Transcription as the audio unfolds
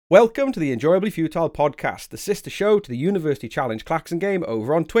Welcome to the Enjoyably Futile podcast, the sister show to the University Challenge Klaxon game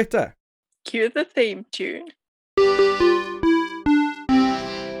over on Twitter. Cue the theme tune.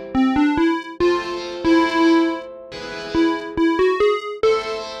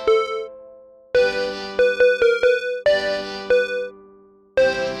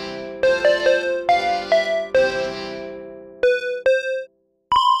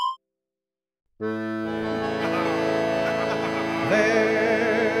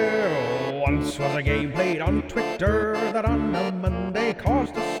 Once was a game played on Twitter that on a Monday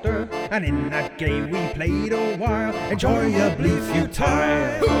caused a stir, and in that game we played a while, enjoyably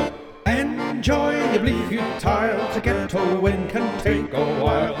futile. Enjoyably futile, to get a win can take a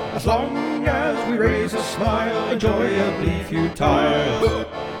while, as long as we raise a smile, enjoyably futile.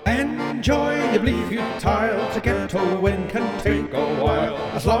 Enjoyably futile, to get a win can take a while,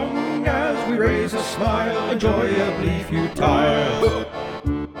 as long as we raise a smile, enjoyably futile.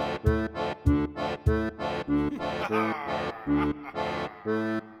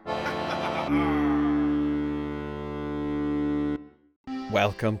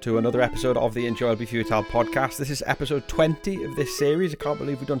 Welcome to another episode of the Enjoyably Futile podcast. This is episode 20 of this series. I can't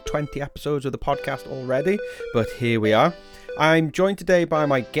believe we've done 20 episodes of the podcast already, but here we are. I'm joined today by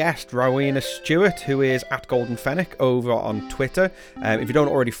my guest, Rowena Stewart, who is at Golden Fennec over on Twitter. If you don't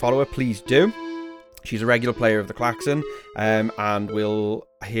already follow her, please do. She's a regular player of the Klaxon, and we'll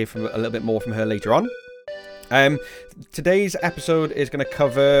hear from a little bit more from her later on. Today's episode is going to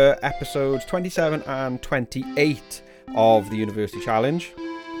cover episodes 27 and 28 of the University Challenge,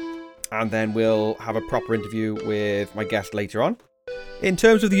 and then we'll have a proper interview with my guest later on. In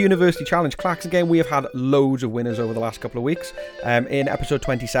terms of the University Challenge Klaxon game, we have had loads of winners over the last couple of weeks. In episode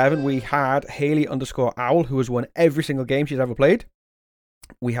 27, we had Hayley_Owl, who has won every single game she's ever played.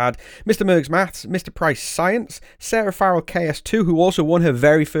 We had Mr. Mergs Maths, Mr. Price Science, Sarah Farrell KS2, who also won her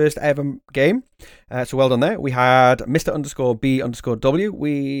very first ever game. So well done there. We had Mr._B_W.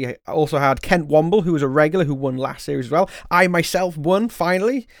 We also had Kent Womble, who was a regular, who won last series as well. I myself won,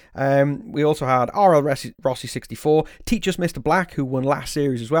 finally. We also had RL Rossi 64, Teachers Mr. Black, who won last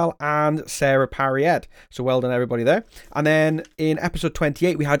series as well, and Sarah Parried. So well done, everybody there. And then in episode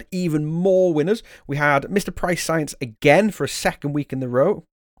 28, we had even more winners. We had Mr. Price Science again for a second week in the row.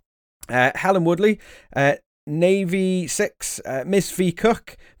 Helen Woodley, Navy 6, Miss V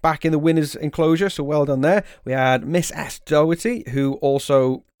Cook back in the winners enclosure, so well done there. We had Miss S Doherty, who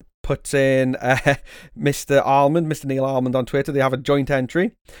also puts in Mr. Almond, Mr. Neil Almond on Twitter. They have a joint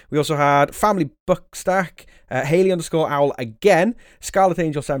entry. We also had Family Buckstack, Hayley_Owl again, Scarlet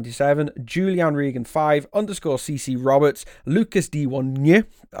Angel 77, Julianne Regan 5, _CC Roberts, Lucas D1,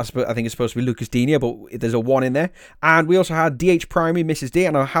 I think it's supposed to be Lucas Denia, but there's a 1 in there. And we also had DH Primary, Mrs. D,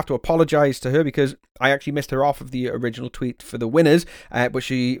 and I have to apologise to her because I actually missed her off of the original tweet for the winners, but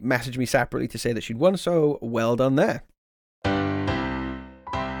she messaged me separately to say that she'd won, so well done there.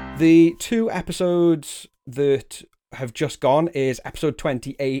 The two episodes that have just gone is episode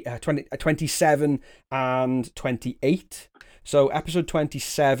 27 and 28. So episode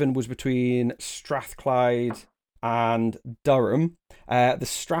 27 was between Strathclyde and Durham. The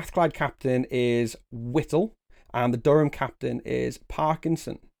Strathclyde captain is Whittle and the Durham captain is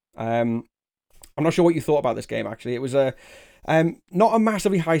Parkinson. I'm not sure what you thought about this game, actually. It was not a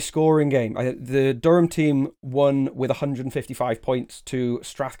massively high scoring game. The Durham team won with 155 points to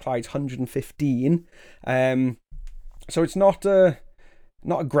Strathclyde's 115. So it's not a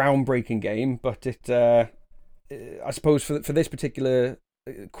groundbreaking game, but it I suppose for this particular,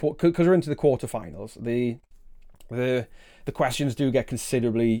 because we're into the quarterfinals, the questions do get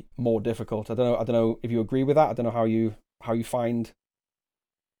considerably more difficult. I don't know if you agree with that. I don't know how you find.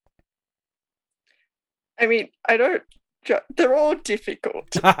 I mean, I don't. They're all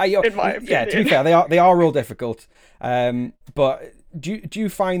difficult, in my opinion. Yeah, to be fair, they are all difficult. But do you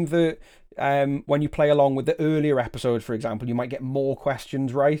find that when you play along with the earlier episodes, for example, you might get more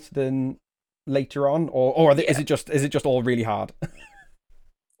questions right than later on, or is it just all really hard?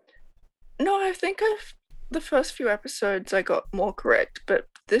 No, I think the first few episodes I got more correct, but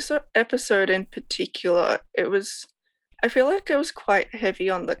this episode in particular, I feel like it was quite heavy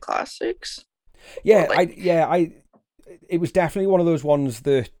on the classics. Yeah, it was definitely one of those ones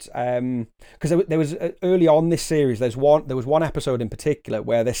that, because there was early on this series, there was one episode in particular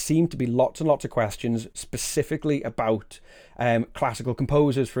where there seemed to be lots and lots of questions specifically about classical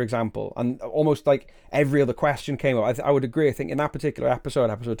composers, for example, and almost like every other question came up. I would agree. I think in that particular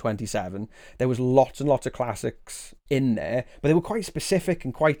episode 27, there was lots and lots of classics in there, but they were quite specific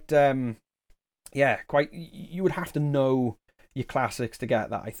and quite, you would have to know your classics to get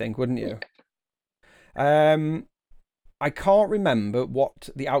that, I think, wouldn't you? I can't remember what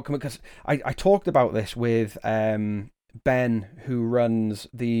the outcome, because I talked about this with Ben, who runs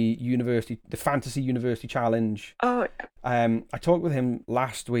the fantasy university challenge. Oh, I talked with him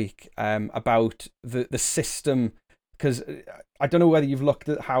last week about the system, because I don't know whether you've looked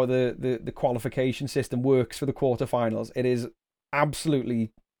at how the qualification system works for the quarterfinals. It is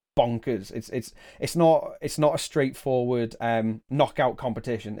absolutely bonkers. It's not a straightforward knockout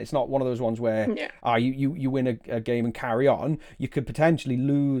competition. It's not one of those ones where you win a game and carry on. You could potentially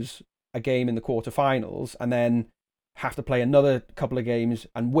lose a game in the quarterfinals and then have to play another couple of games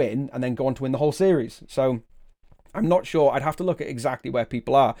and win, and then go on to win the whole series. So I'm not sure. I'd have to look at exactly where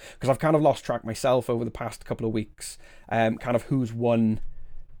people are, because I've kind of lost track myself over the past couple of weeks, kind of who's won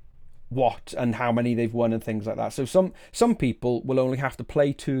what and how many they've won and things like that. So some people will only have to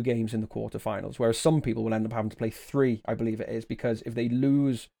play 2 games in the quarterfinals, whereas some people will end up having to play 3, I believe it is, because if they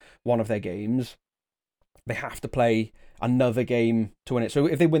lose one of their games, they have to play another game to win it. So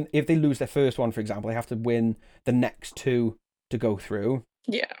if they lose their first one, for example, they have to win the next 2 to go through.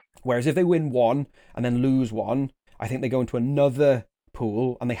 Yeah. Whereas if they win one and then lose one, I think they go into another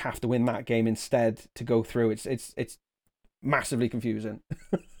pool and they have to win that game instead to go through. It's massively confusing.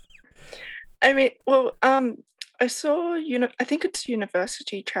 I mean, well, I saw, I think it's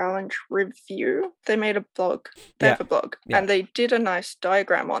University Challenge Review. They made a blog. They have a blog, and they did a nice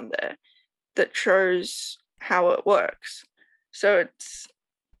diagram on there that shows how it works. So it's,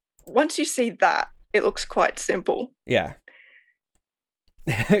 once you see that, it looks quite simple. Yeah.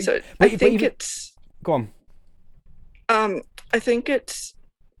 So I think it's... Go on. I think it's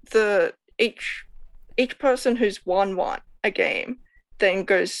each person who's won a game then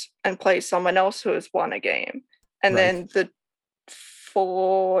goes and plays someone else who has won a game. And then the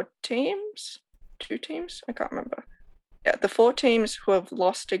 2 teams, I can't remember. Yeah, the 4 teams who have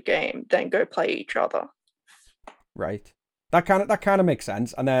lost a game then go play each other. Right. That kind of makes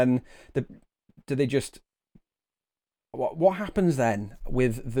sense. And then do they just... What happens then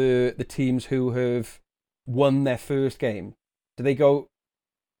with the teams who have won their first game? Do they go...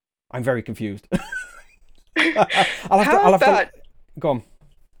 I'm very confused. I'll have to... Go on.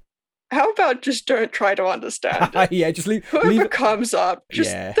 How about just don't try to understand it? Yeah, just leave... Whoever comes up,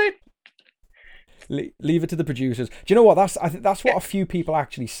 just... Yeah. Leave it to the producers. Do you know what? That's what a few people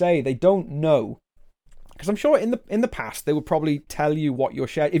actually say. They don't know. Because I'm sure in the past they would probably tell you what your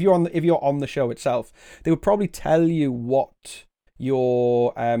share... If you're on the show itself, they would probably tell you what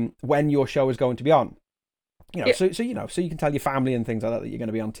your when your show is going to be on. So you can tell your family and things like that you're going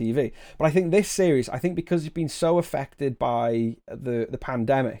to be on TV. But I think this series, because it's been so affected by the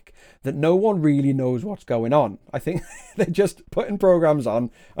pandemic that no one really knows what's going on. I think they're just putting programs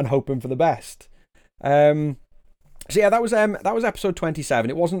on and hoping for the best. So yeah, that was episode 27.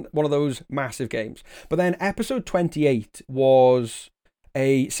 It wasn't one of those massive games. But then episode 28 was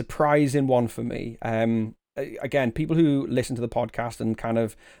a surprising one for me. Again, people who listen to the podcast and kind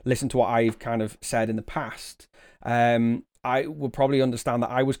of listen to what I've kind of said in the past, I will probably understand that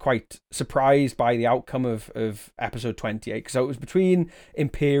I was quite surprised by the outcome of episode 28. So it was between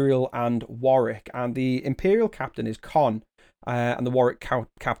Imperial and Warwick, and the Imperial captain is Con, and the Warwick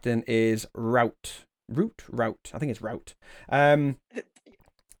captain is Rout. I think it's Rout. And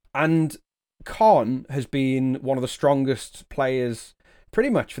Con has been one of the strongest players pretty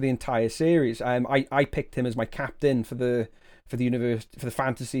much for the entire series. I picked him as my captain for the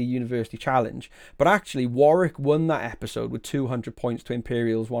fantasy university challenge, but actually Warwick won that episode with 200 points to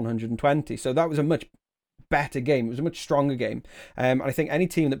Imperial's 120. So that was a much better game. It was a much stronger game. And I think any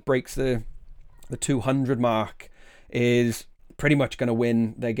team that breaks the 200 mark is pretty much going to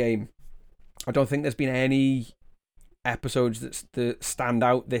win their game. I don't think there's been any episodes that stand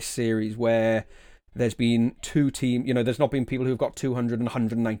out this series where there's been 2 teams, there's not been people who've got 200 and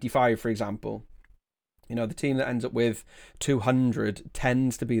 195, for example. The team that ends up with 200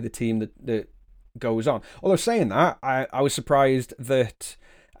 tends to be the team that goes on. Although saying that, I was surprised that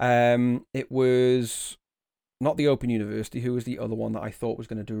it was not the Open University. Who was the other one that I thought was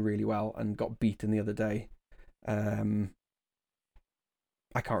going to do really well and got beaten the other day? I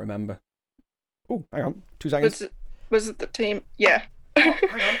can't remember. Oh, hang on. 2 seconds. Was it the team? Yeah. Oh,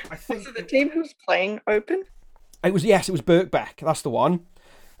 hang on. I think... Was it the team who was playing Open? It was Birkbeck. That's the one.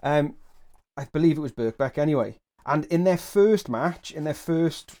 I believe it was Birkbeck anyway. And in their first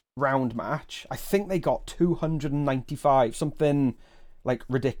round match, I think they got 295, something like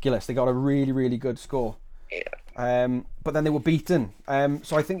ridiculous. They got a really, really good score. Yeah. But then they were beaten.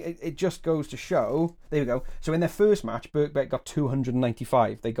 So I think it just goes to show. There you go. So in their first match, Birkbeck got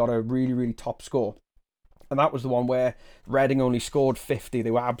 295. They got a really, really top score. And that was the one where Reading only scored 50.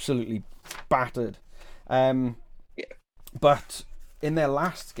 They were absolutely battered. But in their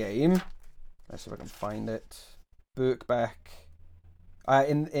last game, let's see if I can find it. Birkbeck,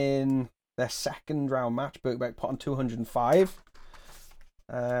 in their second round match, Birkbeck put on 205.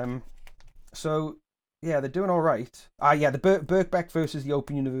 So yeah, they're doing all right. The Birkbeck versus the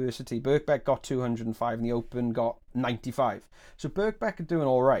Open University. Birkbeck got 205 and the Open got 95. So Birkbeck are doing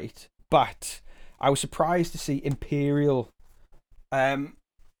all right, but I was surprised to see Imperial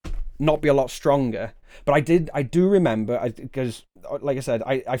not be a lot stronger. But I do remember, because like I said,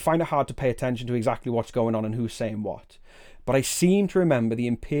 I find it hard to pay attention to exactly what's going on and who's saying what. But I seem to remember the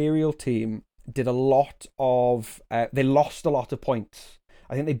Imperial team did a lot of, they lost a lot of points.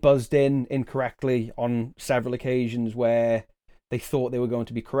 I think they buzzed in incorrectly on several occasions where they thought they were going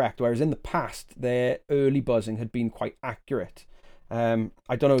to be correct, whereas in the past, their early buzzing had been quite accurate. I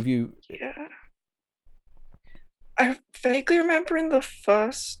don't know if you... Yeah. I vaguely remember in the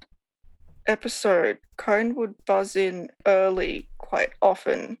first episode, Cone would buzz in early quite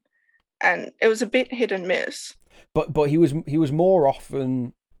often, and it was a bit hit and miss. But he was more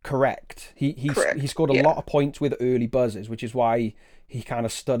often correct. He scored a lot of points with early buzzes, which is why he kind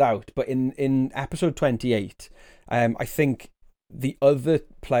of stood out. But in episode 28, I think the other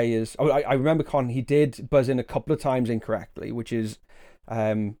players... I remember Con, he did buzz in a couple of times incorrectly, which is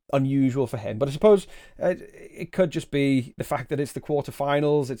unusual for him. But I suppose it could just be the fact that it's the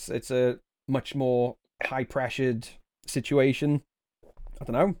quarterfinals. It's a much more high-pressured situation. I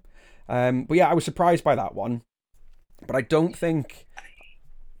don't know. But yeah, I was surprised by that one. But I don't think...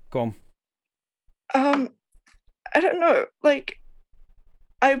 Go on. I don't know. Like,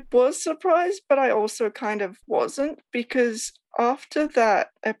 I was surprised, but I also kind of wasn't, because after that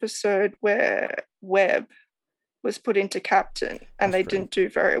episode where Webb was put into captain and they didn't do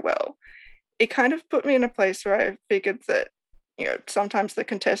very well, it kind of put me in a place where I figured that, sometimes the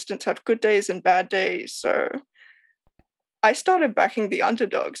contestants have good days and bad days. So I started backing the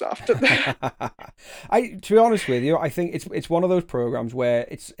underdogs after that. To be honest with you, I think it's one of those programs where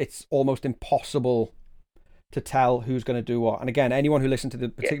it's almost impossible to tell who's going to do what. And again, anyone who listened to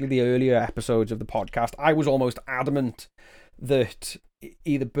particularly the earlier episodes of the podcast, I was almost adamant that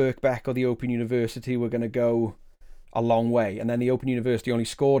either Birkbeck or the Open University were going to go a long way. And then the Open University only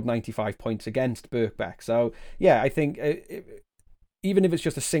scored 95 points against Birkbeck. So yeah, I think even if it's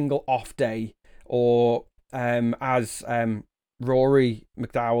just a single off day, or as Rory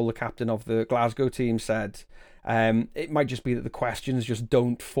McDowell, the captain of the Glasgow team, said, it might just be that the questions just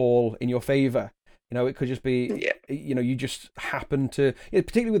don't fall in your favour. It could just be, you just happen to,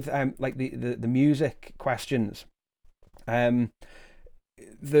 particularly with like the music questions, that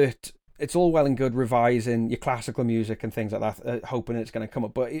it's all well and good revising your classical music and things like that, hoping it's going to come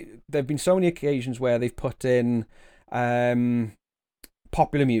up. But there have been so many occasions where they've put in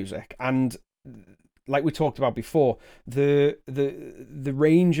popular music, and like we talked about before, the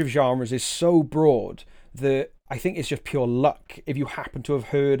range of genres is so broad that I think it's just pure luck if you happen to have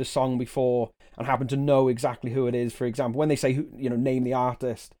heard a song before and happen to know exactly who it is. For example, when they say name the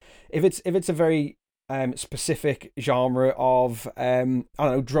artist, if it's a very specific genre of I don't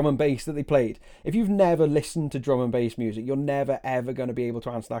know, drum and bass that they played, if you've never listened to drum and bass music, you're never ever going to be able to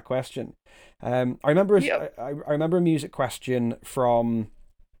answer that question. I remember a music question from,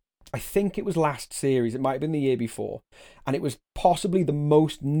 I think it was last series, it might have been the year before, and it was possibly the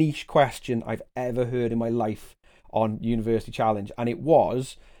most niche question I've ever heard in my life on University Challenge. And it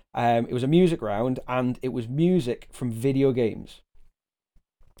was a music round, and it was music from video games.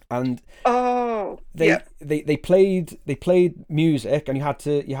 And they played music, and you had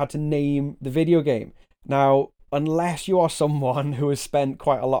to name the video game. Now, unless you are someone who has spent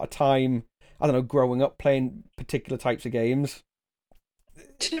quite a lot of time, I don't know, growing up playing particular types of games.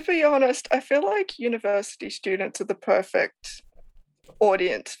 To be honest, I feel like university students are the perfect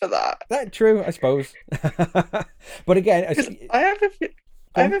audience for that. That's true, I suppose. But again, I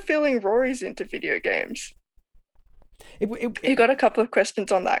have a feeling Rory's into video games. You got a couple of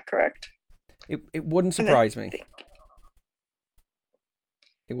questions on that, correct? It wouldn't surprise me.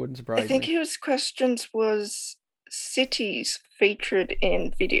 It wouldn't surprise me. I think his questions was cities featured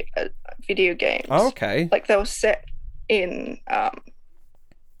in video games. Oh, okay. Like they were set in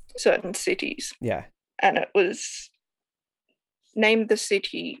certain cities. Yeah. And it was name the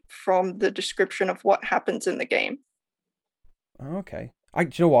city from the description of what happens in the game. Okay. Do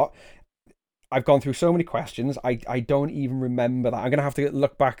you know what? I've gone through so many questions, I don't even remember that. I'm going to have to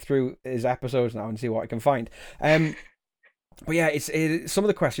look back through his episodes now and see what I can find. But yeah, some of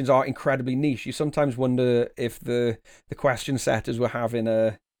the questions are incredibly niche. You sometimes wonder if the question setters were having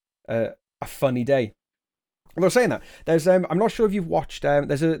a funny day. Although saying that, there's I'm not sure if you've watched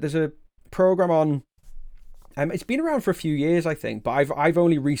there's a program on It's been around for a few years, I think, but I've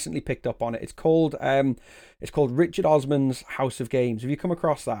only recently picked up on it. It's called Richard Osman's House of Games. Have you come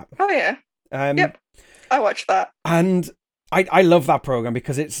across that? Oh yeah. Yep. I watched that. And I love that program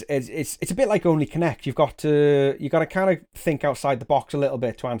because it's a bit like Only Connect. You got to kind of think outside the box a little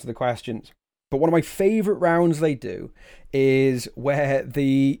bit to answer the questions. But one of my favorite rounds they do is where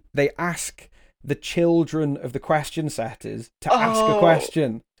they ask the children of the question setters to ask a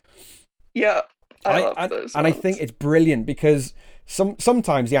question. Yeah, I love those. And I think it's brilliant because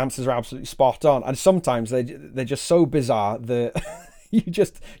sometimes the answers are absolutely spot on, and sometimes they're just so bizarre that you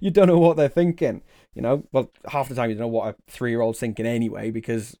don't know what they're thinking. You know, well, half the time you don't know what a 3-year-old's thinking anyway,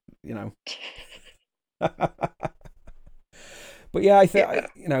 because you know. But yeah, I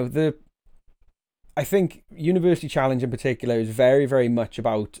think University Challenge in particular is very, very much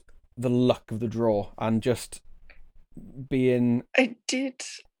about the luck of the draw and just being. I did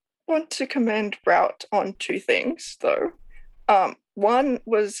want to commend Rout on 2 things, though. One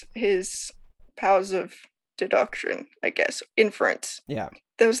was his powers of deduction, I guess, inference. Yeah.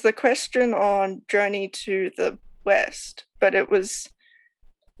 There was the question on Journey to the West, but it was,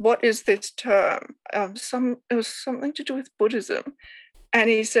 what is this term? It was something to do with Buddhism, and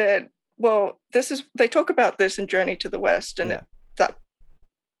he said, well, they talk about this in Journey to the West, and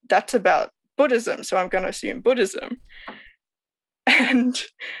that's about Buddhism, so I'm going to assume Buddhism. And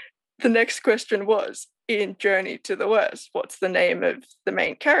the next question was, in Journey to the West, what's the name of the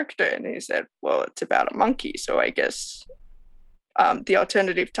main character? And he said, well, it's about a monkey, so I guess the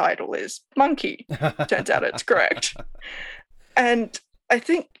alternative title is Monkey. Turns out it's correct. And I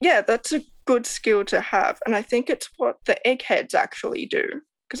think, that's a good skill to have, and I think it's what the eggheads actually do,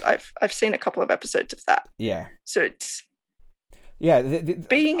 because I've seen a couple of episodes of that. Yeah. So it's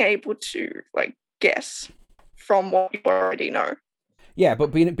being able to guess from what you already know. Yeah, but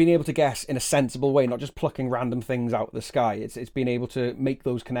being able to guess in a sensible way, not just plucking random things out of the sky. It's being able to make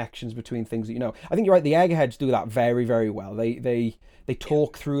those connections between things that you know. I think you're right. The eggheads do that very, very well. They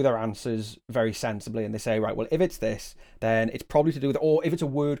talk through their answers very sensibly, and they say, right, well, if it's this, then it's probably to do with, or if it's a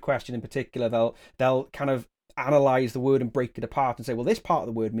word question in particular, they'll kind of analyze the word and break it apart and say, well, this part of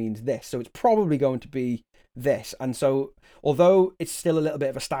the word means this, so it's probably going to be this. And so although it's still a little bit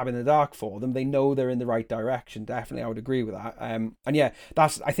of a stab in the dark for them, they know they're in the right direction. Definitely, I would agree with that. And yeah,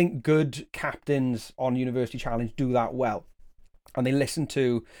 I think good captains on University Challenge do that well, and they listen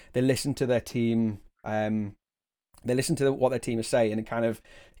to their team. They listen to what their team is saying and kind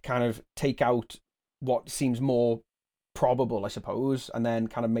of take out what seems more probable, I suppose, and then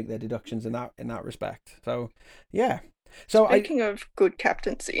kind of make their deductions in that respect. So yeah. So speaking of good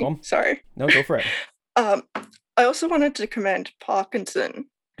captaincy, sorry. No, go for it. I also wanted to commend Parkinson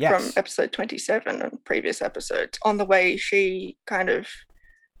from episode 27 and previous episodes on the way she kind of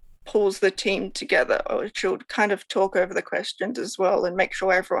pulls the team together, or she'll kind of talk over the questions as well and make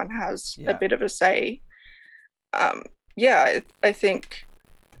sure everyone has a bit of a say. I think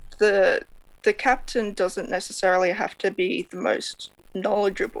the captain doesn't necessarily have to be the most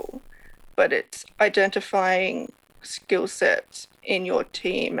knowledgeable, but it's identifying skill sets in your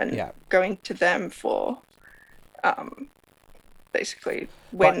team and going to them for basically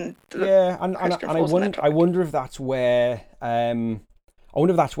when I wonder if that's where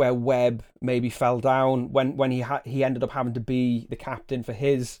Webb maybe fell down when he ended up having to be the captain for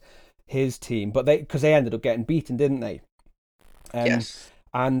his team, but because they ended up getting beaten, didn't they? Yes.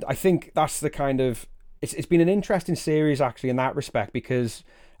 And I think that's the kind of it's been an interesting series actually in that respect, because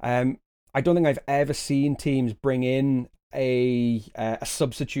I don't think I've ever seen teams bring in a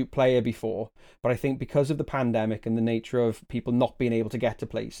substitute player before, but I think because of the pandemic and the nature of people not being able to get to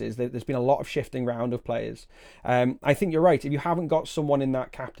places, there's been a lot of shifting around of players. I think you're right. If you haven't got someone in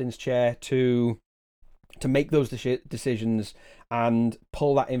that captain's chair to make those decisions and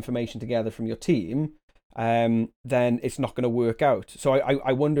pull that information together from your team, then it's not going to work out. So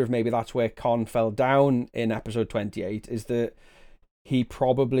I wonder if maybe that's where Con fell down in episode 28, is that he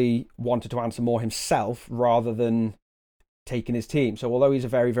probably wanted to answer more himself rather than taking his team. So although he's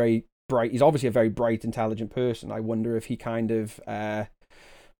he's obviously a very bright, intelligent person, I wonder if he kind of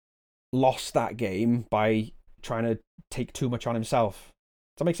lost that game by trying to take too much on himself.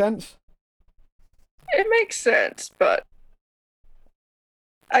 Does that make sense? It makes sense, but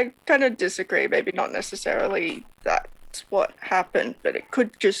I kind of disagree. Maybe not necessarily that's what happened, but it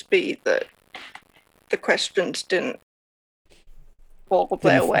could just be that the questions didn't fall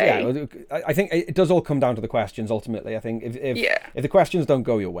their way. Yeah, I think it does all come down to the questions ultimately. I think if the questions don't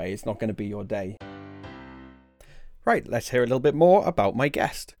go your way, it's not going to be your day. Right, let's hear a little bit more about my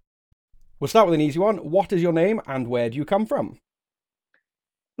guest. We'll start with an easy one. What is your name and where do you come from?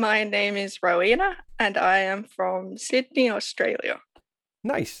 My name is Rowena, and I am from Sydney, Australia.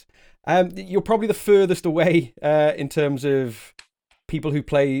 Nice. You're probably the furthest away in terms of people who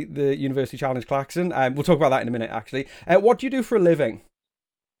play the University Challenge Klaxon. We'll talk about that in a minute, actually. What do you do for a living?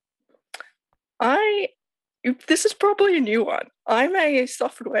 I This is probably a new one. I'm a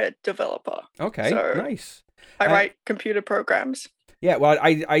software developer, Okay, so nice. I Uh, write computer programs. yeah, well,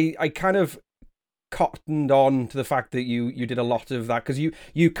 I kind of cottoned on to the fact that you did a lot of that because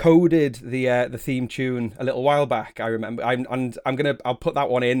you coded the theme tune a little while back. I remember. I'll put that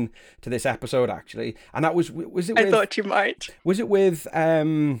one in to this episode actually. And that was it I with thought you might. was it with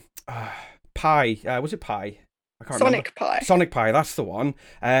Pi? Was it Pi? I can't remember. Sonic Pi. Sonic Pi, that's the one.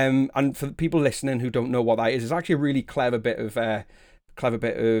 And for people listening who don't know what that is, it's actually a really clever bit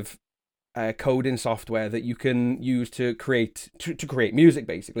of coding software that you can use to create music,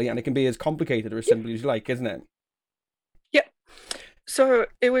 basically, and it can be as complicated or as simple as you like, isn't it? Yep. So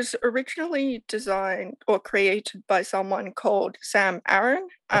it was originally designed or created by someone called Sam Aaron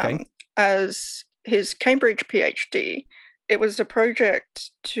Okay. as his Cambridge PhD. It was a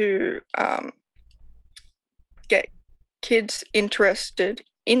project to get kids interested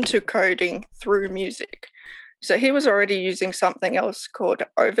into coding through music. So he was already using something else called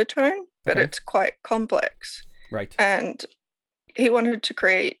Overtone, but Okay. it's quite complex. Right. And he wanted to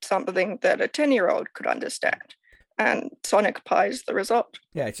create something that a 10-year-old could understand. And Sonic Pi is the result.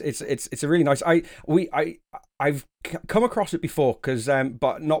 Yeah, it's a really nice. I've come across it before because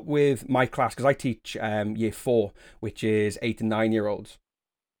but not with my class because I teach year 4, which is 8 and 9 year olds.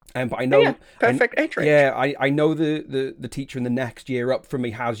 But I Oh, know, yeah, perfect age range. yeah, I know the teacher in the next year up from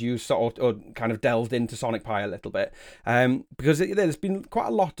me has used or kind of delved into Sonic Pi a little bit, because there's been quite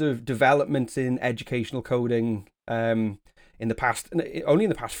a lot of developments in educational coding, in the past, only in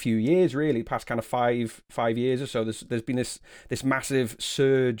the past few years, really, past kind of five years or so. There's been this massive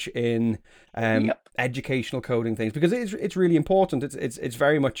surge in Yep. educational coding things because it's really important. It's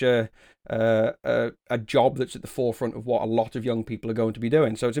very much a job that's at the forefront of what a lot of young people are going to be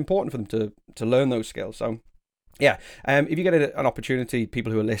doing. So it's important for them to learn those skills. So yeah, if you get an opportunity,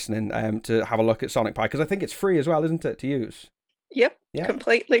 people who are listening, to have a look at Sonic Pi, because I think it's free as well, isn't it, to use? Yep. Yeah,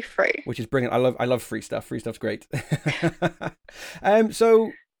 Completely free. which is brilliant. I love free stuff. Free stuff's great.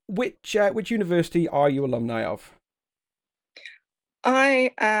 So which university are you alumni of?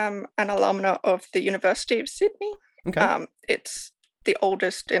 I am an alumna of the University of Sydney. Okay, It's the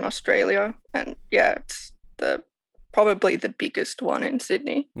oldest in Australia, and yeah, it's the probably the biggest one in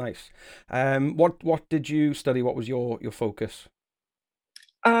Sydney. nice. What did you study? What was your focus?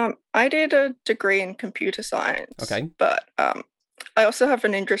 I did a degree in computer science, Okay. but I also have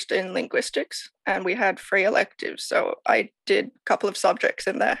an interest in linguistics, and we had free electives, so I did a couple of subjects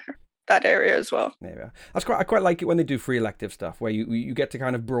in that area as well. There we are. I quite like it when they do free elective stuff where you get to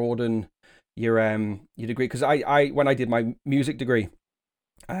kind of broaden your degree because I when I did my music degree,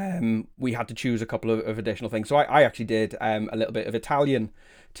 we had to choose a couple of additional things. So I actually did a little bit of Italian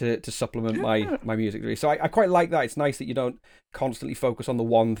to supplement my music degree. So I quite like that. It's nice that you don't constantly focus on the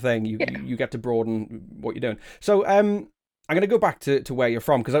one thing. Yeah. You get to broaden what you're doing. So I'm going to go back to where you're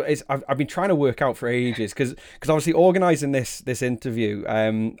from because I've been trying to work out for ages because obviously organising this interview,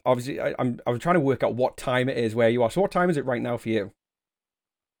 obviously I was trying to work out what time it is where you are. So what time is it right now for you?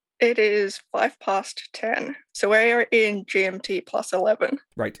 It is 5 past 10, so we're in GMT plus 11.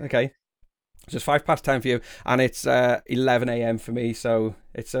 Right. Okay. So it's 10 for you, and it's 11 a.m. for me. So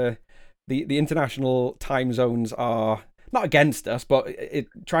it's the international time zones are not against us, but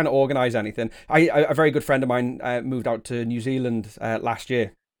trying to organise anything. A very good friend of mine moved out to New Zealand last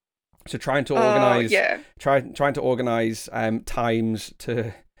year, so trying to Oh, organise yeah. trying to organise times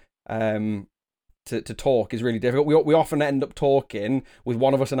to talk is really difficult. We often end up talking with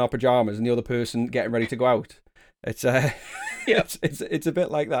one of us in our pajamas and the other person getting ready to go out. It's Yeah. it's a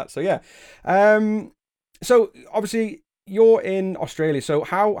bit like that. So yeah. So obviously you're in Australia. So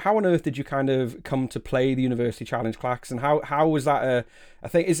how on earth did you kind of come to play the University Challenge Clax, and how was that a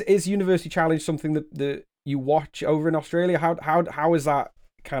thing? Is University Challenge something that you watch over in Australia? How has that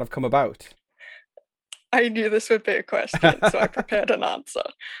kind of come about? I knew this would be a question, so I prepared an answer.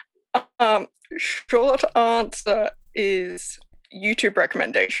 Um, Short answer is YouTube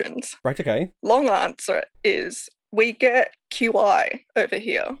recommendations. Right. Okay. Long answer is we get QI over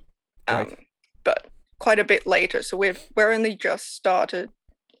here, Right. but quite a bit later. So we're only just started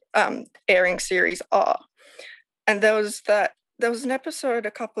airing Series R, and there was an episode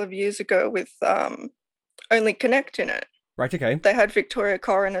a couple of years ago with Only Connect in it. Right. Okay. They had Victoria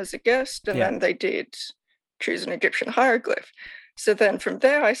Coren as a guest, and Yeah. then they did Choose an Egyptian Hieroglyph. So then from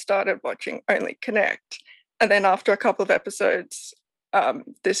there, I started watching Only Connect. And then after a couple of episodes,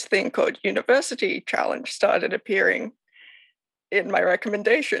 this thing called University Challenge started appearing in my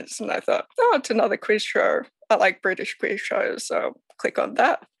recommendations, and I thought, oh, it's another quiz show. I like British quiz shows, so click on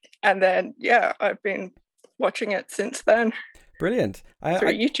that. And then, yeah, I've been watching it since then. Brilliant.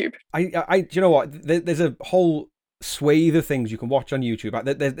 Through YouTube. Do you know what? There's a whole swathe of things you can watch on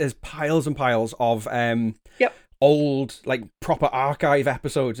YouTube. There's piles and piles of old, like, proper archive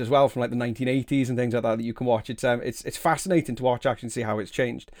episodes as well from like the 1980s and things like that you can watch. It's fascinating to watch actually and see how it's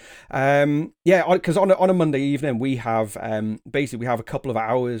changed. Because on a Monday evening we have basically we have a couple of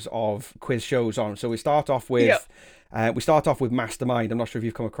hours of quiz shows on. So we start off with Mastermind. I'm not sure if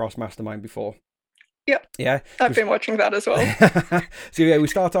you've come across Mastermind before. Yep. Yeah. I've been watching that as well. So yeah, we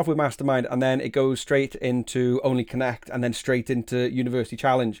start off with Mastermind and then it goes straight into Only Connect and then straight into University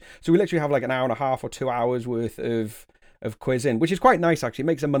Challenge. So we literally have like an hour and a half or 2 hours worth of quizzing, which is quite nice actually. It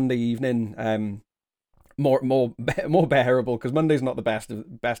makes a Monday evening more bearable, because Monday's not the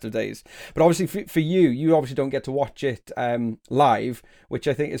best of days. But obviously for you obviously don't get to watch it live, which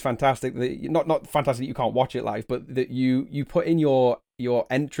I think is fantastic. That not fantastic that you can't watch it live, but that you put in your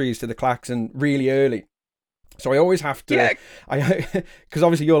entries to the Klaxon really early. So I always have to, because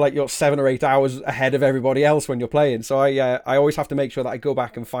obviously you're 7 or 8 hours ahead of everybody else when you're playing. So I always have to make sure that I go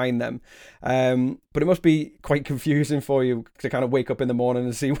back and find them. But it must be quite confusing for you to kind of wake up in the morning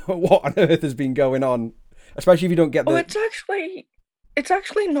and see what on earth has been going on, especially if you don't get the. Oh, it's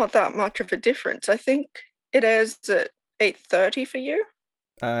actually not that much of a difference. I think it airs at 8:30 for you.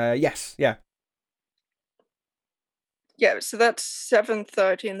 Yes, yeah. Yeah, so that's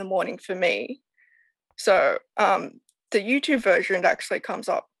 7:30 in the morning for me. So the YouTube version actually comes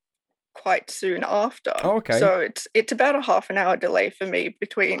up quite soon after. Oh, okay. So it's about a half an hour delay for me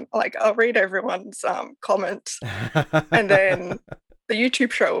between, like, I'll read everyone's comments and then the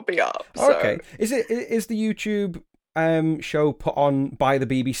YouTube show will be up. Okay. So. Is the YouTube show put on by the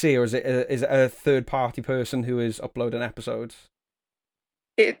BBC, or is it a third party person who is uploading episodes?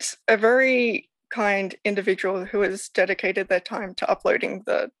 It's a very kind individual who has dedicated their time to uploading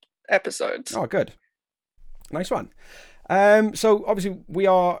the episodes. Oh, good. Nice one. So obviously we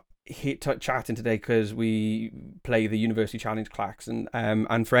are here chatting today because we play the University Challenge Klaxon.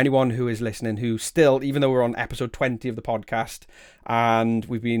 And for anyone who is listening who still, even though we're on episode 20 of the podcast and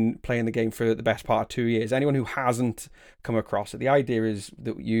we've been playing the game for the best part of 2 years, anyone who hasn't come across it, the idea is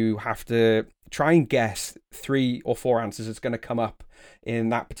that you have to try and guess 3 or 4 answers that's going to come up in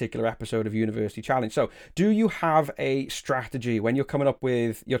that particular episode of University Challenge. So do you have a strategy when you're coming up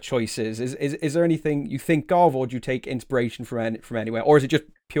with your choices? Is there anything you think of, or do you take inspiration from anywhere, or is it just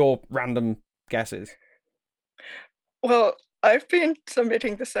pure random guesses? Well, I've been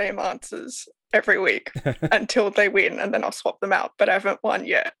submitting the same answers every week until they win, and then I'll swap them out, but I haven't won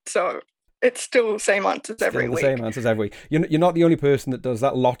yet. So it's still the same answers every week. Same answers every week. You're not the only person that does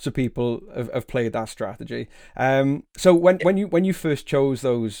that. Lots of people have played that strategy. So when you first chose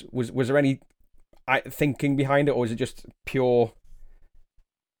those, was there any thinking behind it, or was it just pure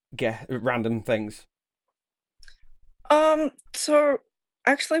random things? So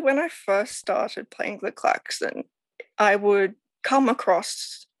actually, when I first started playing the Klaxon, I would come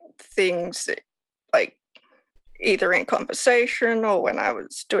across things like either in conversation or when I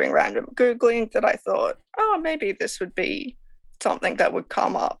was doing random Googling that I thought, oh, maybe this would be something that would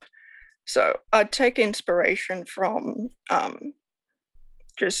come up. So I'd take inspiration from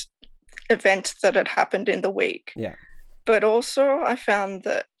just events that had happened in the week. Yeah. But also I found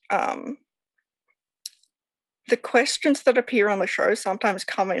that the questions that appear on the show sometimes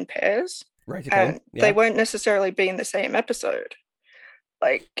come in pairs. Right, okay. And they won't necessarily be in the same episode.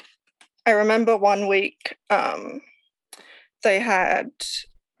 Like, I remember one week they had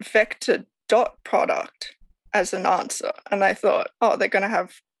vector dot product as an answer, and I thought, oh, they're going to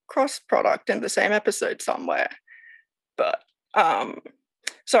have cross product in the same episode somewhere. But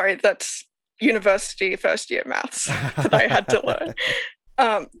sorry, that's university first year maths that I had to learn.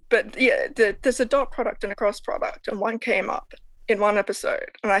 But yeah, there's a dot product and a cross product, and one came up in one episode,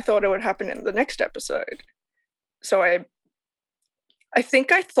 and I thought it would happen in the next episode. So I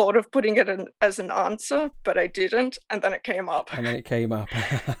think I thought of putting it in as an answer, but I didn't, and then it came up.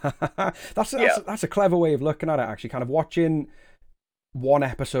 That's a clever way of looking at it, actually, kind of watching one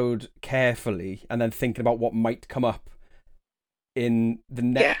episode carefully and then thinking about what might come up in the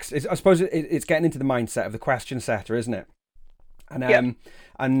next. I suppose it's getting into the mindset of the question setter, isn't it? And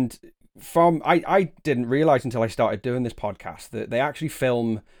and I didn't realize until I started doing this podcast that they actually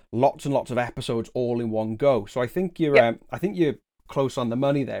film lots and lots of episodes all in one go. So I think you're close on the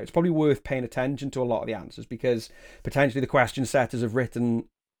money there. It's probably worth paying attention to a lot of the answers, because potentially the question setters have written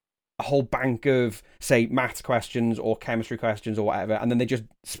a whole bank of, say, maths questions or chemistry questions or whatever, and then they just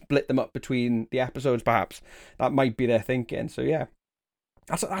split them up between the episodes. Perhaps that might be their thinking. So yeah,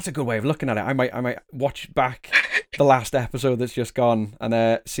 that's a good way of looking at it. I might watch back the last episode that's just gone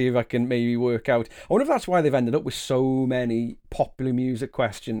and see if I can maybe work out. I wonder if that's why they've ended up with so many popular music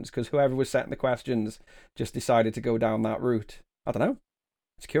questions, because whoever was setting the questions just decided to go down that route. I don't know.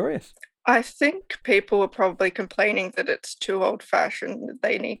 It's curious. I think people were probably complaining that it's too old-fashioned.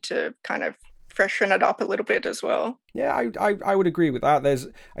 They need to kind of freshen it up a little bit as well. Yeah, I would agree with that.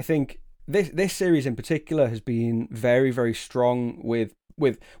 I think this series in particular has been very, very strong with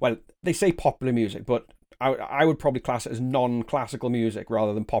well, they say popular music, but I would probably class it as non-classical music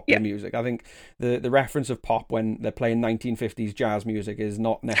rather than popular music. I think the reference of pop when they're playing 1950s jazz music is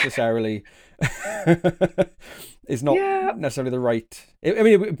not necessarily necessarily the right. I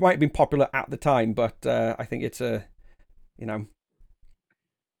mean, it might have been popular at the time, but I think it's I've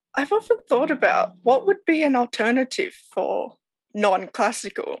often thought about what would be an alternative for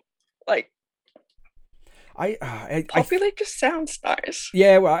non-classical. Like, popular just sounds nice.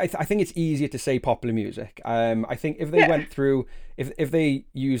 Yeah, well, I think it's easier to say popular music. I think if they went through, if they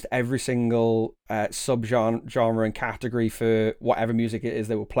used every single subgenre and category for whatever music it is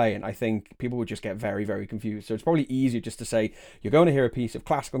they were playing, I think people would just get very, very confused. So it's probably easier just to say you're going to hear a piece of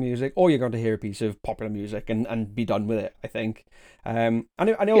classical music or you're going to hear a piece of popular music and be done with it, I think. And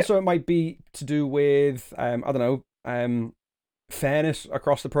also it might be to do with I don't know. Fairness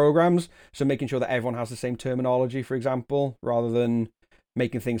across the programs, so making sure that everyone has the same terminology, for example, rather than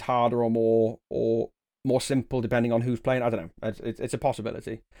making things harder or more simple depending on who's playing. I don't know. It's a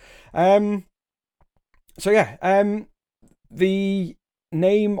possibility. So yeah, the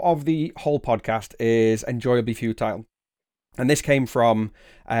name of the whole podcast is Enjoyably Futile. And this came from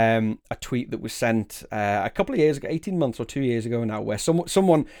a tweet that was sent a couple of years ago, 18 months or 2 years ago now, where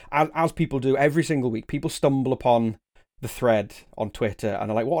someone, as people do every single week, people stumble upon the thread on Twitter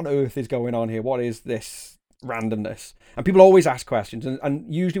and are like, what on earth is going on here? What is this randomness? And people always ask questions,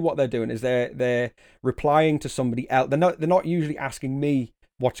 and usually what they're doing is they're replying to somebody else. They're not usually asking me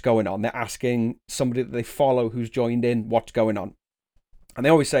what's going on. They're asking somebody that they follow who's joined in what's going on. And they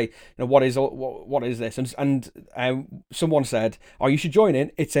always say, what is this? And someone said, oh, you should join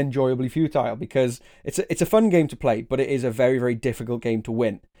in. It's Enjoyably Futile, because it's a fun game to play, but it is a very, very difficult game to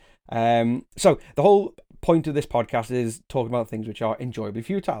win. So the whole point of this podcast is talking about things which are enjoyably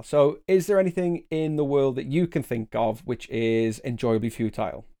futile. So is there anything in the world that you can think of which is enjoyably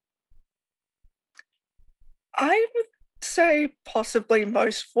futile? I would say possibly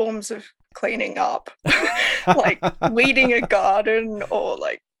most forms of cleaning up, like weeding a garden or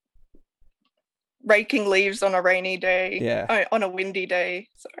like raking leaves on a rainy day, on a windy day.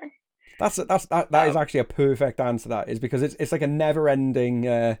 Sorry. That is actually a perfect answer. That is because it's like a never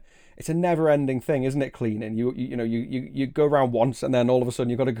ending. It's a never ending thing, isn't it? Cleaning. You go around once and then all of a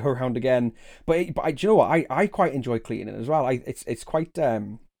sudden you've got to go around again. But do you know what? I quite enjoy cleaning as well. It's quite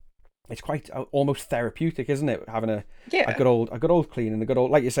almost therapeutic, isn't it? Having a good old cleaning, a good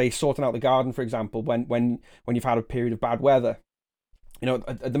old, like you say, sorting out the garden, for example, when you've had a period of bad weather.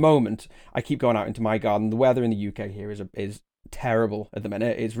 At the moment, I keep going out into my garden. The weather in the UK here is terrible at the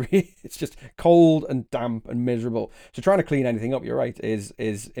minute. It's just cold and damp and miserable. So trying to clean anything up, you're right, is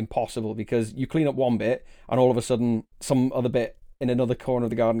impossible, because you clean up one bit and all of a sudden some other bit in another corner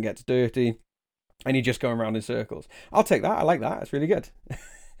of the garden gets dirty and you're just going around in circles. I'll take that. I like that. It's really good.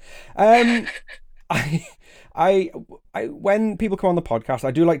 I when people come on the podcast,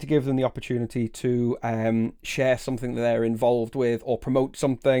 I do like to give them the opportunity to share something that they're involved with or promote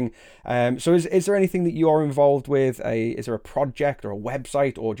something. So is there anything that you are involved with? Is there a project or a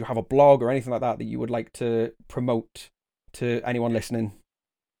website, or do you have a blog or anything like that you would like to promote to anyone listening?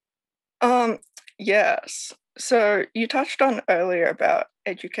 Yes. So you touched on earlier about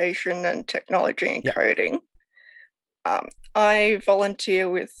education and technology and coding. I volunteer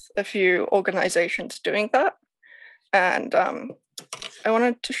with a few organizations doing that, and I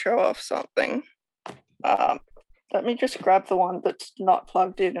wanted to show off something. Let me just grab the one that's not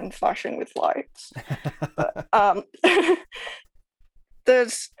plugged in and flashing with lights. But,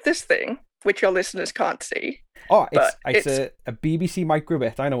 there's this thing, which your listeners can't see. Oh, it's a BBC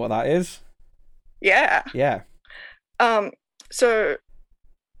microbit. I know what that is. Yeah. Yeah. So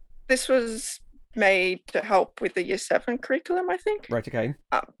this was made to help with the Year 7 curriculum, I think. Right, okay.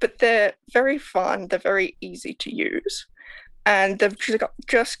 But they're very fun. They're very easy to use. And they've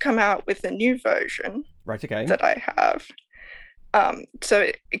just come out with a new version. Right, okay. That I have. So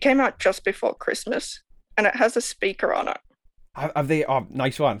it came out just before Christmas, and it has a speaker on it. Have they? Oh,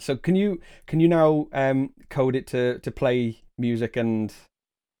 nice one. So can you now code it to play music and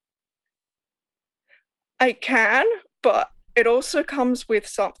I can, but it also comes with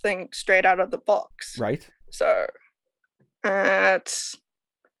something straight out of the box. Right. So it's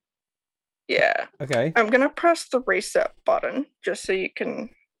yeah. Okay. I'm gonna press the reset button just so you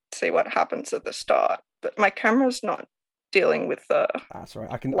can see what happens at the start. But my camera's not dealing with the That's right.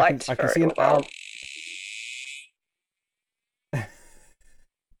 lights I can very see an well. arrow.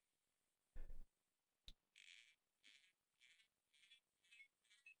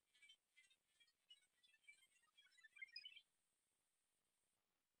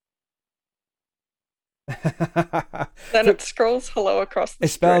 Then it scrolls hello across the It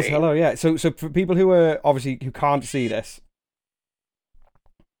spells screen. hello, yeah. So for people who are obviously who can't see this,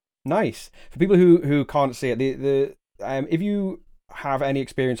 nice. For people who can't see it, the if you have any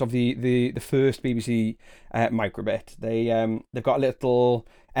experience of the first BBC microbit, they've got a little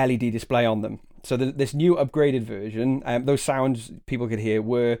LED display on them. So this new upgraded version, those sounds people could hear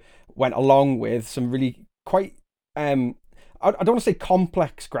went along with some really quite I don't want to say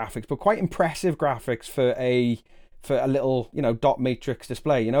complex graphics, but quite impressive graphics for a little dot matrix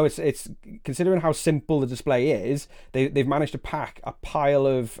display. It's considering how simple the display is, they've managed to pack a pile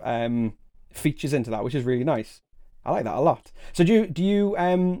of features into that, which is really nice. I like that a lot. So do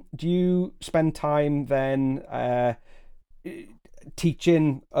you spend time then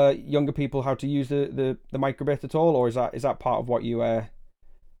teaching younger people how to use the microbit at all, or is that part of what you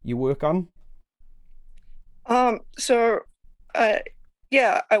work on? So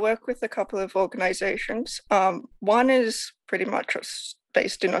yeah, I work with a couple of organizations. One is pretty much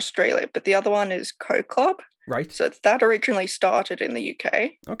based in Australia, but the other one is Co Club. Right. So that originally started in the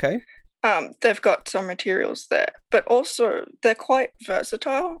UK. Okay. They've got some materials there, but also they're quite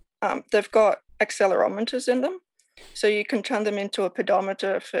versatile. They've got accelerometers in them, so you can turn them into a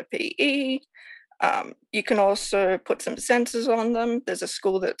pedometer for PE. You can also put some sensors on them. There's a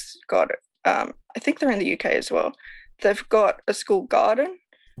school that's got it. I think they're in the UK as well. They've got a school garden.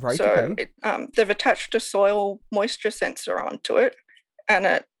 Right. So Okay. they've attached a soil moisture sensor onto it, and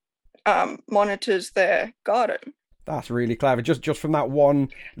it monitors their garden. That's really clever. Just from that one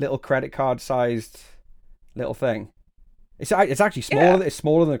little credit card sized little thing. It's actually Yeah, smaller. It's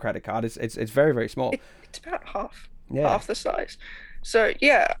smaller than a credit card. It's very very small. it's about Yeah. half the size. So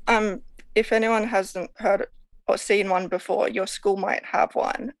yeah, if anyone hasn't heard or seen one before, your school might have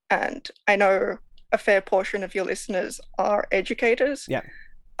one, and I know a fair portion of your listeners are educators. Yeah.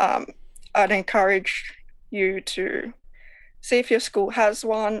 Um, I'd encourage you to see if your school has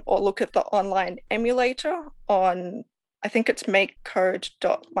one or look at the online emulator on, I think it's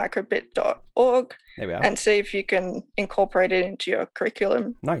makecode.microbit.org, There we are. and see if you can incorporate it into your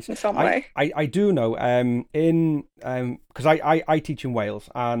curriculum Nice. in some way. I do know in because I teach in Wales,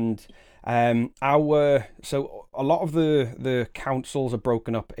 and our so a lot of the councils are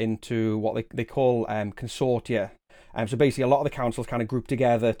broken up into what they call consortia. So basically a lot of the councils kind of group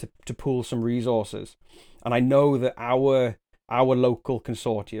together to pool some resources. And I know that our local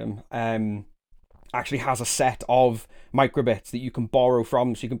consortium actually has a set of microbits that you can borrow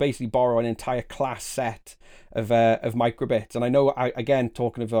from. So you can basically borrow an entire class set of microbits. And I know, again,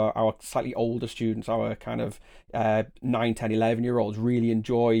 talking of our slightly older students, our kind of 9, 10, 11-year-olds really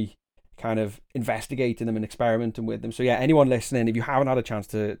enjoy kind of investigating them and experimenting with them. So yeah, anyone listening, if you haven't had a chance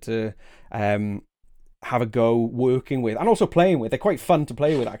to have a go working with and also playing with, they're quite fun to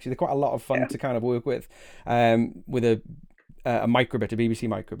play with. Actually, they're quite a lot of fun Yeah. to kind of work with a microbit, a BBC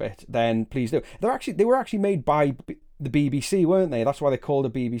microbit. Then please do. They were actually made by the BBC, weren't they? That's why they're called a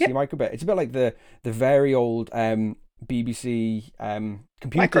BBC Yep. microbit. It's a bit like the very old BBC Micro.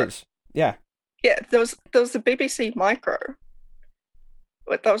 computers. Yeah. Yeah, there was the BBC Micro,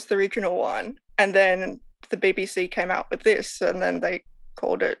 but that was the original one. And then the BBC came out with this, and then they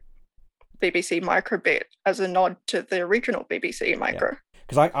called it BBC Microbit as a nod to the original BBC Micro.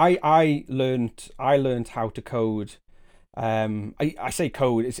 Because I learned how to code. I say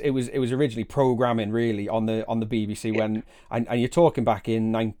code. It was originally programming really on the BBC when and you're talking back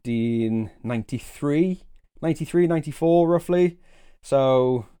in 1993, 93, 94 roughly.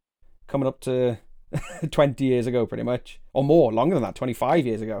 So coming up to 20 years ago pretty much, or more, longer than that, 25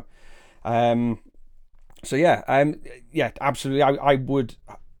 years ago. So yeah, absolutely. I would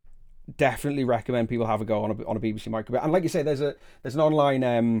definitely recommend people have a go on a BBC microbit. And like you say, there's an online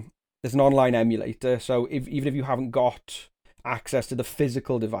emulator. So even if you haven't got access to the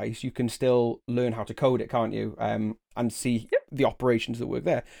physical device, you can still learn how to code it, can't you? And see the operations that work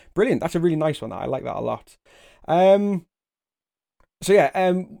there. Brilliant. That's a really nice one. I like that a lot. So yeah,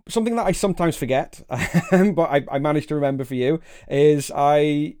 something that I sometimes forget, but I managed to remember for you, is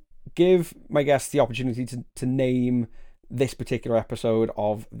I give my guests the opportunity to name this particular episode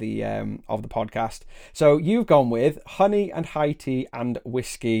of the podcast. So you've gone with Honey and High Tea and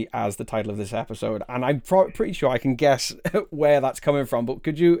Whiskey as the title of this episode, and I'm pretty sure I can guess where that's coming from. But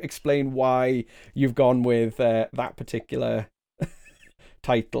could you explain why you've gone with that particular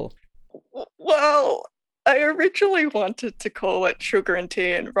title? Well, I originally wanted to call it Sugar and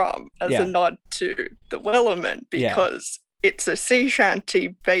Tea and Rum as a nod to the Wellerman, because it's a sea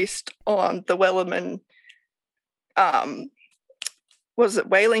shanty based on the Wellerman, was it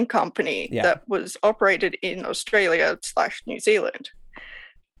whaling company that was operated in Australia / New Zealand.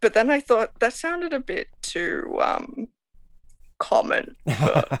 But then I thought that sounded a bit too common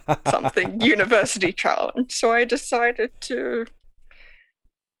for something University Challenge, so I decided to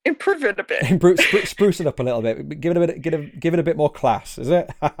improve it a bit. Spruce it up a little bit. Give it a bit more class, is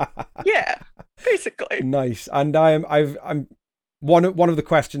it? Yeah, basically. Nice. And I'm one of the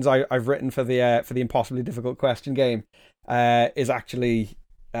questions I've written for the impossibly difficult question game is actually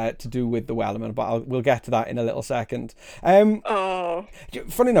to do with the Wellerman, but we'll get to that in a little second. Funny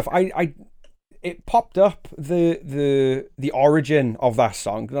enough, it popped up the origin of that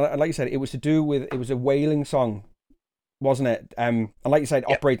song. Like you said, it was a whaling song, wasn't it? And like you said,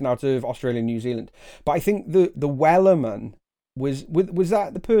 operating out of Australia and New Zealand. But I think the Wellerman was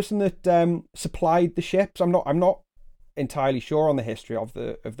that the person that supplied the ships? I'm not entirely sure on the history of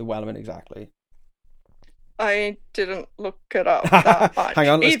the Wellerman exactly. I didn't look it up that much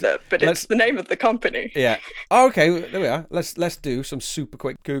either, but it's the name of the company. Yeah. Oh, okay, there we are. Let's do some super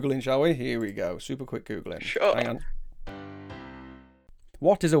quick Googling, shall we? Here we go. Super quick Googling. Sure. Hang on.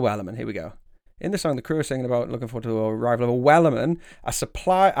 What is a Wellerman? Here we go. In the song, the crew are singing about looking forward to the arrival of a Wellerman, a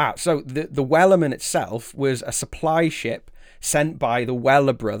supply. So the Wellerman itself was a supply ship sent by the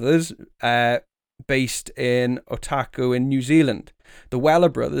Weller brothers, based in Otago in New Zealand. The Weller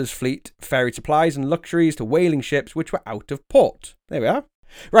brothers' fleet ferried supplies and luxuries to whaling ships which were out of port. There we are.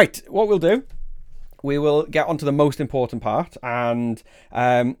 Right, what we'll do, we will get on to the most important part, and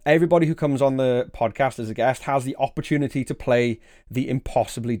everybody who comes on the podcast as a guest has the opportunity to play the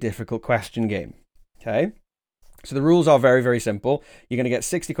impossibly difficult question game. Okay? So the rules are very, very simple. You're going to get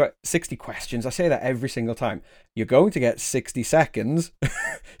 60 questions. I say that every single time. You're going to get 60 seconds.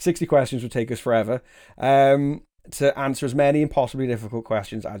 60 questions would take us forever to answer as many impossibly difficult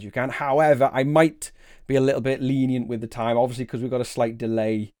questions as you can. However, I might be a little bit lenient with the time, obviously, because we've got a slight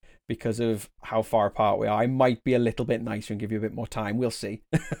delay because of how far apart we are. I might be a little bit nicer and give you a bit more time. We'll see.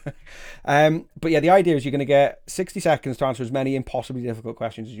 But yeah, the idea is you're going to get 60 seconds to answer as many impossibly difficult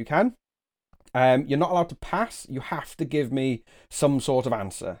questions as you can. You're not allowed to pass. You have to give me some sort of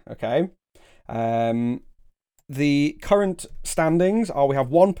answer, okay? The current standings are we have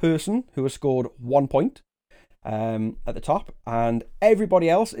one person who has scored 1 point at the top, and everybody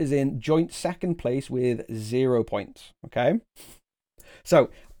else is in joint second place with 0 points, okay? So,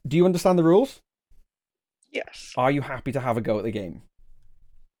 do you understand the rules? Yes. Are you happy to have a go at the game?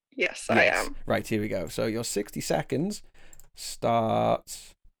 Yes, I am. Right, here we go. So your 60 seconds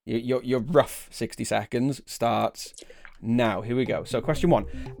starts... Your rough 60 seconds starts now. Here we go. So question 1.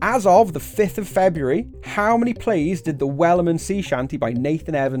 As of the 5th of February, how many plays did the Wellerman Sea Shanty by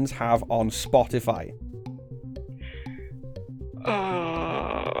Nathan Evans have on Spotify?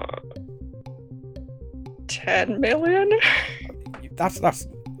 10 million? That's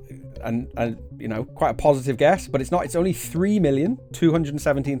quite a positive guess, but it's not. It's only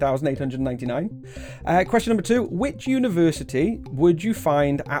 3,217,899. Question number 2. Which university would you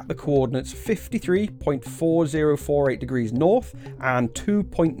find at the coordinates 53.4048 degrees north and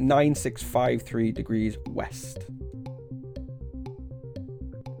 2.9653 degrees west?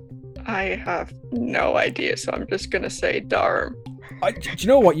 I have no idea, so I'm just going to say Durham. Do you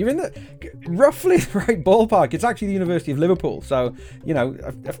know what? You're in the roughly the right ballpark. It's actually the University of Liverpool, so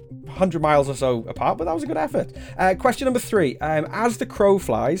 100 miles or so apart, but that was a good effort. Question number 3. As the crow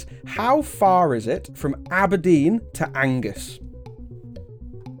flies, how far is it from Aberdeen to Angus?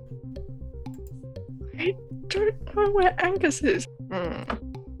 I don't know where Angus is. Are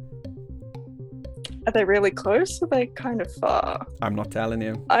they really close? Or are they kind of far? I'm not telling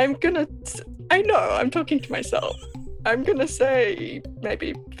you. I know, I'm talking to myself. I'm going to say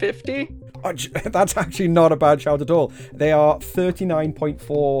maybe 50. Oh, that's actually not a bad shout at all. They are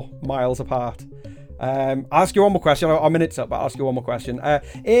 39.4 miles apart. I'll ask you one more question. Our minute's up, but I'll ask you one more question.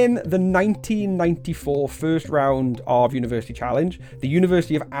 In the 1994 first round of University Challenge, the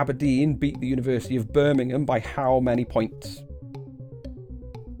University of Aberdeen beat the University of Birmingham by how many points?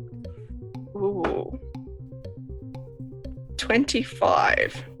 Ooh.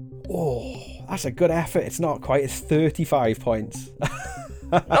 25. Oh, that's a good effort. It's not quite. It's 35 points.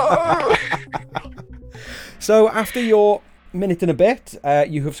 Oh. So after your minute and a bit,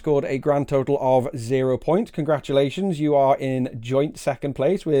 you have scored a grand total of 0 points. Congratulations. You are in joint second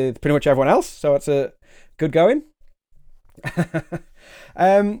place with pretty much everyone else. So it's a good going.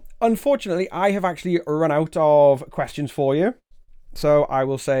 Unfortunately, I have actually run out of questions for you. So I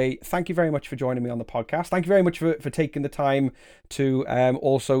will say thank you very much for joining me on the podcast. Thank you very much for taking the time to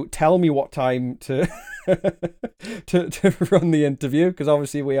also tell me what time to to run the interview, because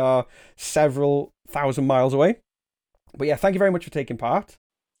obviously we are several thousand miles away. But yeah, thank you very much for taking part.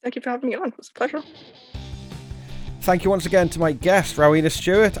 Thank you for having me on. It was a pleasure. Thank you once again to my guest, Rowena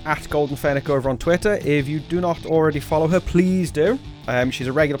Stewart, at Golden Fenwick over on Twitter. If you do not already follow her, please do. She's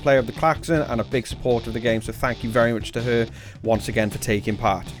a regular player of the Klaxon and a big supporter of the game, so thank you very much to her once again for taking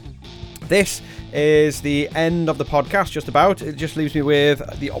part. This is the end of the podcast, just about. It just leaves me with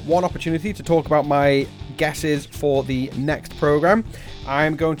the one opportunity to talk about my guesses for the next programme.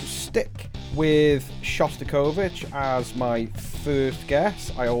 I'm going to stick with Shostakovich as my first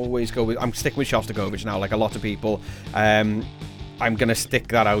guess. I'm sticking with Shostakovich now, like a lot of people. I'm going to stick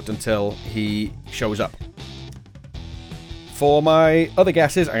that out until he shows up. For my other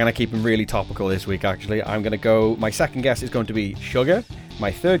guesses, I'm going to keep them really topical this week, actually. My second guess is going to be sugar,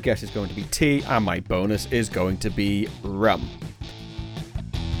 my third guess is going to be tea, and my bonus is going to be rum.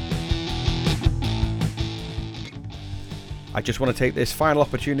 I just want to take this final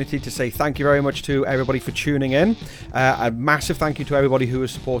opportunity to say thank you very much to everybody for tuning in. A massive thank you to everybody who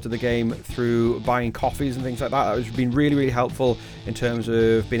has supported the game through buying coffees and things like that. That has been really, really helpful in terms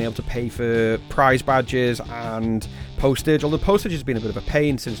of being able to pay for prize badges and postage, although postage has been a bit of a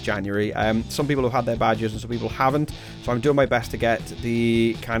pain since January. Some people have had their badges and some people haven't, so I'm doing my best to get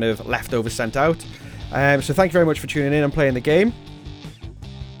the kind of leftovers sent out. So thank you very much for tuning in and playing the game.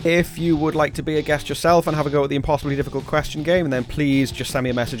 If you would like to be a guest yourself and have a go at the impossibly difficult question game, then please just send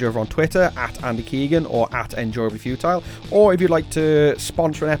me a message over on Twitter at Andy Keegan or at Enjoyably Futile. Or if you'd like to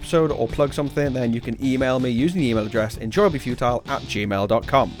sponsor an episode or plug something, then you can email me using the email address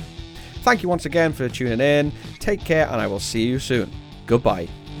enjoyablyfutile@gmail.com. Thank you once again for tuning in. Take care, and I will see you soon. Goodbye.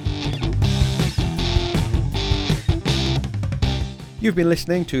 You've been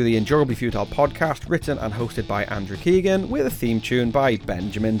listening to the Enjoyably Futile podcast, written and hosted by Andrew Keegan, with a theme tune by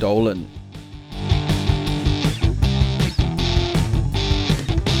Benjamin Dolan.